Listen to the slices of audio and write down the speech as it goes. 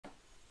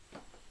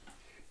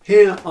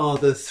Here are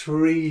the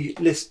three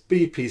List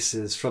B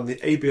pieces from the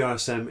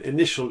ABRSM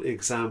Initial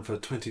exam for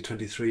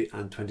 2023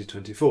 and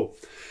 2024.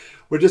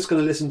 We're just going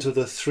to listen to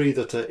the three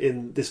that are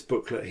in this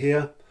booklet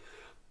here,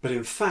 but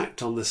in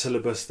fact on the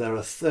syllabus there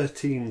are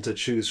 13 to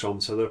choose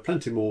from, so there are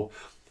plenty more,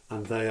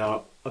 and they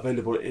are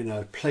available in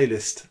a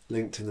playlist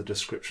linked in the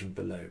description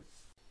below.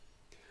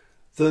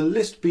 The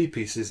List B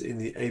pieces in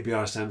the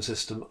ABRSM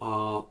system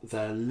are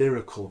their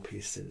lyrical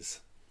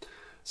pieces.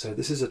 So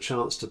this is a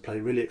chance to play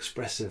really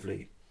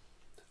expressively.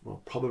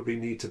 We'll probably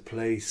need to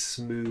play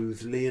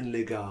smoothly and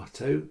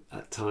legato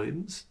at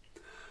times.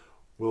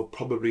 We'll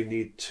probably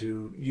need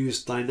to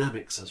use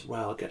dynamics as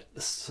well, get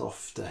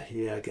softer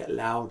here, get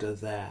louder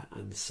there,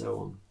 and so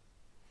on.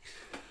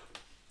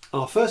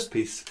 Our first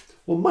piece,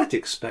 one might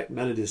expect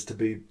melodies to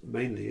be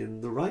mainly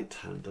in the right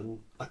hand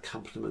and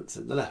accompaniments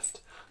in the left.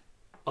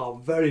 Our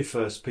very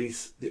first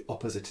piece, the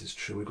opposite is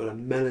true. We've got a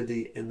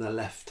melody in the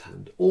left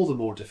hand, all the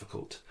more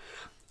difficult.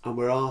 And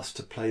we're asked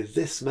to play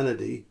this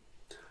melody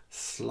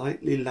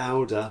slightly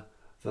louder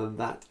than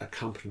that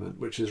accompaniment,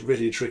 which is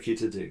really tricky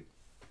to do.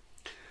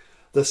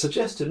 The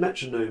suggested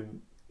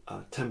metronome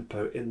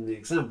tempo in the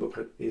exam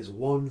booklet is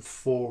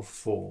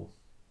 1/4/4.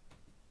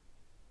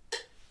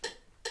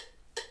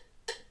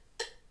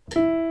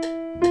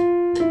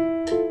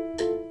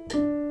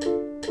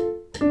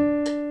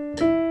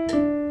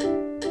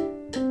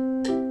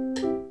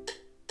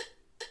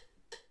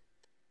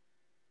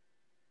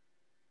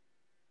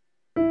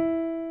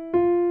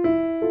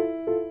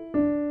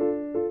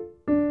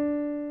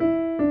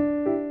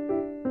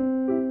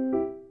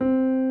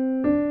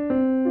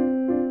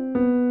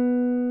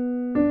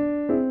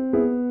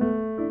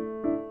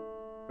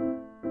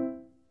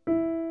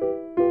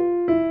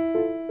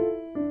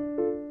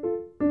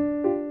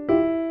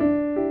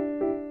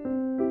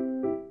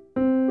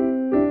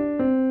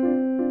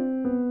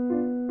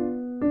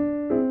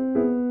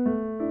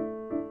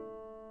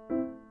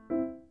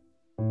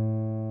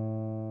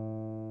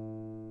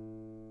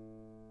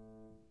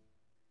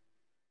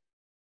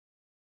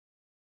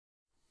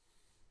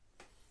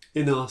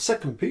 In our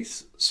second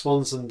piece,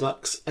 Swans and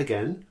Ducks,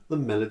 again, the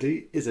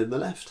melody is in the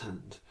left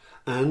hand.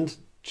 And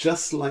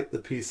just like the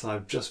piece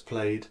I've just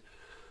played,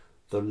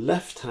 the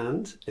left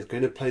hand is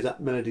going to play that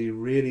melody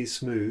really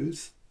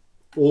smooth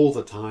all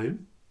the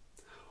time,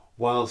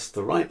 whilst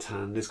the right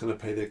hand is going to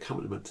play the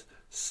accompaniment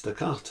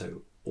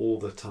staccato all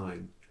the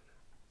time,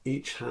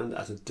 each hand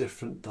at a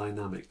different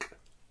dynamic.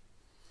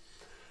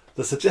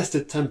 The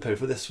suggested tempo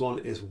for this one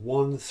is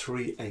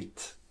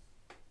 1/3/8.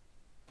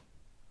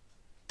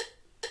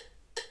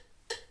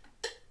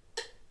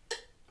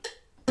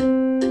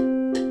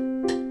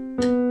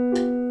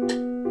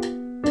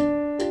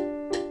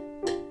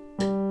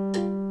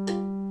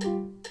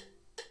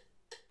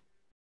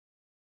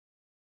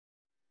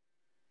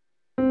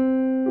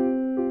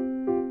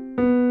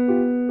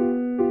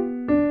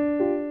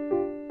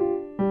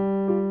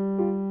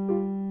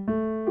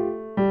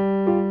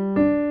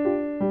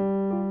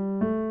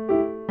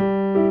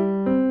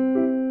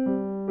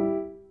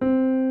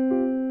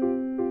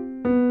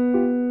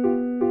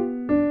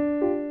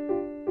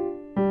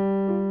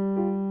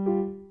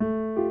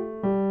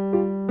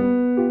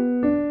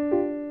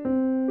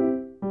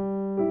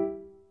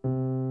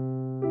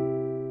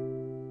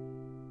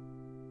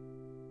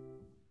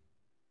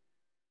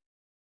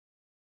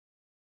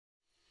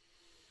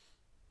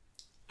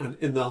 And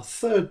in our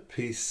third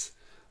piece,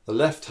 the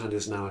left hand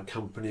is now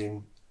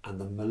accompanying and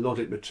the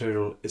melodic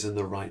material is in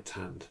the right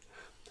hand.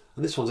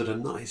 And this one's at a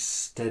nice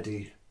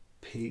steady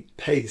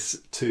pace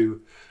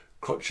to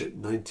crotchet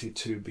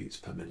 92 beats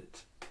per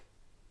minute.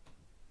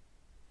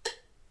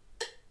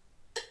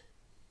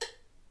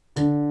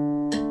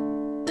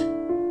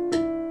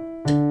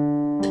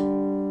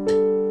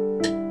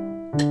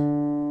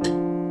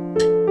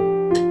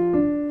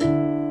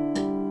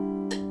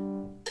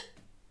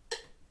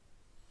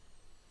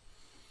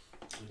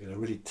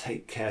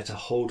 Take care to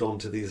hold on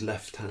to these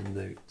left hand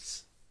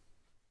notes.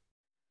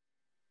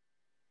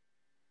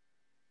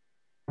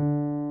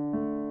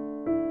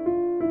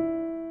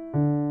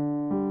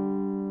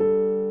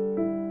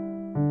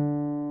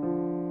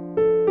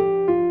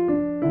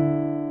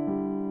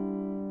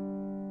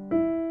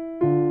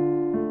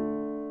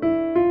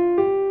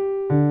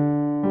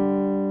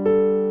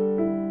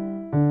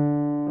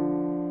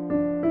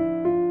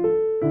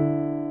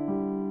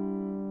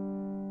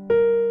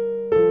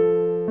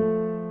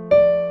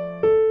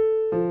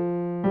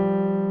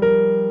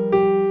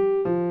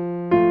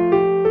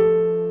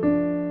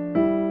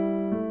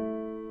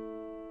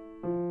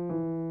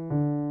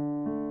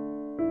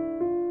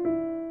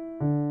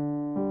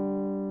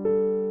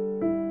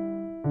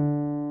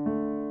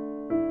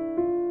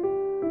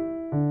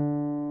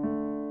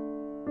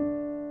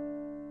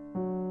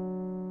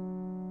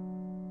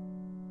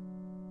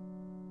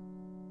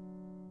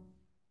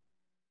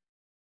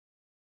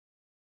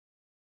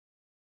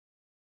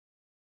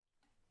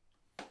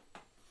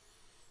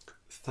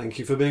 Thank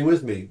you for being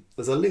with me.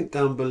 There's a link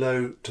down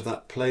below to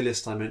that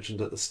playlist I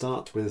mentioned at the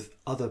start with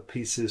other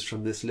pieces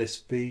from this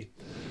List B.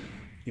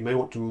 You may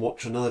want to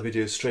watch another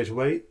video straight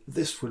away.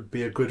 This would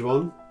be a good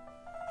one.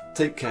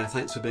 Take care,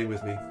 thanks for being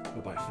with me.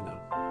 Bye bye for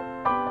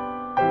now.